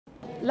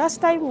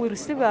Last time we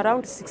received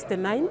around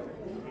 69.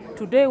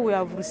 Today we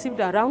have received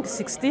around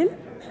 16.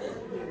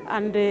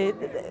 And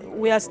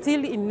we are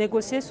still in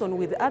negotiation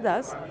with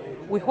others.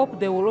 We hope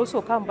they will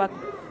also come back.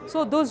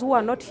 So those who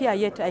are not here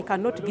yet, I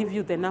cannot give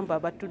you the number,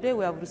 but today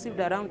we have received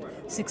around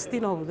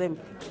 16 of them.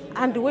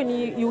 And when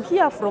you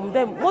hear from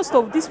them, most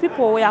of these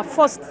people were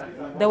forced,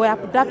 they were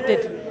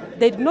abducted.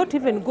 They did not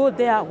even go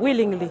there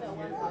willingly.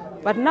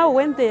 But now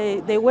when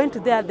they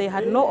went there, they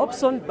had no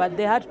option, but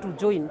they had to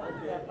join.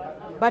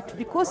 But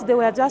because they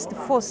were just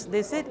forced,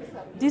 they said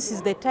this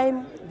is the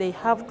time they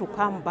have to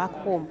come back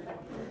home.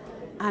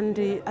 And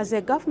as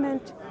a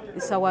government,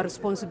 it's our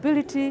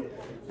responsibility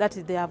that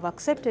they have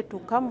accepted to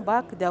come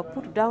back, they have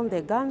put down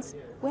their guns.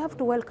 We have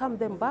to welcome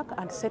them back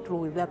and settle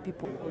with their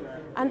people.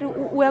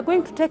 And we are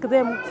going to take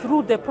them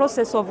through the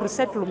process of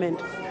resettlement.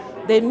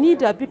 They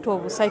need a bit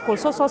of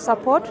psychosocial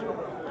support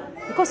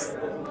because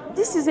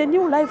this is a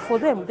new life for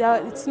them.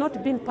 It's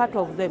not been part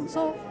of them.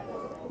 So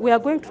we are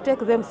going to take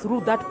them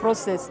through that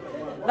process.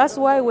 That's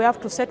why we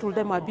have to settle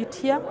them a bit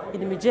here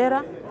in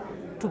Mijera,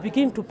 to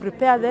begin to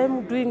prepare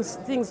them, doing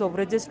things of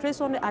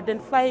registration,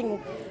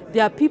 identifying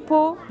their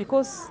people,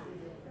 because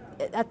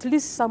at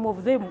least some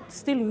of them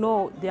still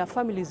know their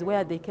families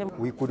where they came.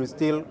 We could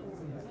still,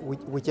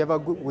 whichever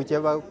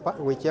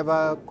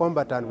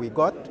combatant we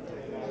got,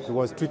 he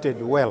was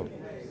treated well.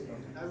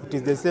 It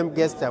is the same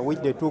gesture which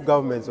the two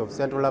governments of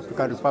Central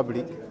African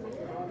Republic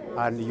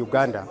and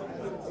Uganda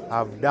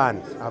have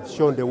done, have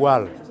shown the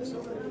world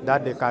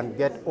that they can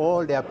get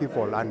all their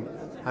people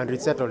and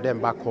resettle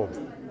them back home.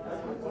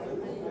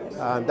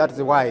 And that's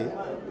why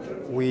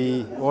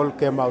we all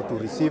came out to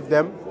receive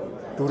them,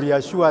 to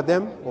reassure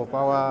them of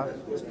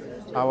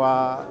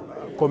our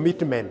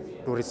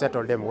commitment to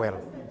resettle them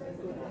well.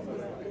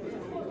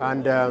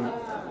 And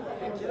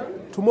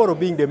tomorrow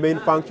being the main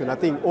function, I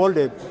think all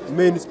the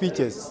main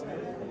speeches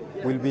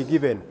will be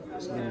given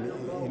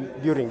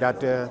during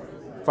that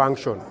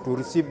function to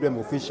receive them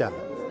officially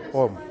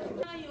home.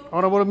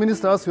 Honorable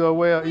Minister, as you are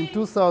aware, in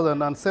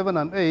 2007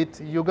 and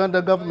 2008,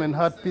 Uganda government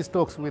had peace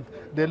talks with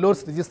the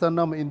Lord's Register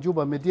number in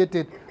Juba,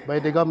 mediated by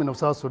the government of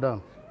South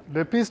Sudan.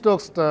 The peace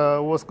talks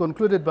was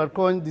concluded, but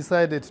Kony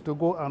decided to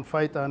go and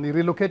fight, and he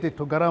relocated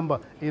to Garamba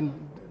in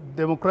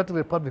Democratic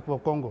Republic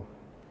of Congo.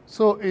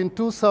 So in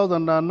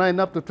 2009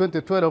 up to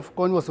 2012,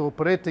 Kony was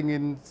operating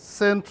in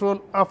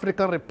Central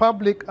African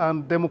Republic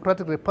and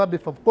Democratic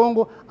Republic of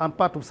Congo and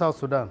part of South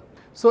Sudan.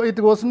 So it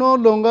was no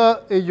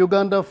longer a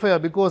Uganda affair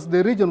because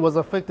the region was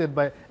affected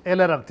by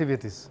LRA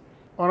activities.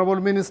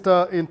 Honorable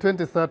Minister, in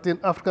 2013,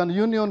 African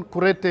Union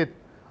created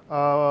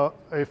a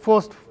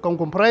force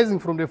comprising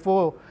from the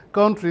 4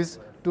 countries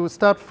to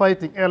start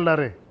fighting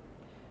LRA.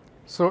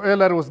 So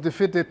LRA was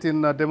defeated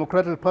in the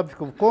Democratic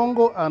Republic of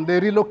Congo, and they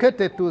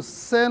relocated to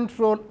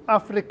Central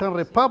African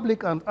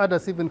Republic, and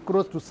others even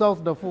crossed to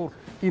South Darfur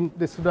in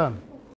the Sudan.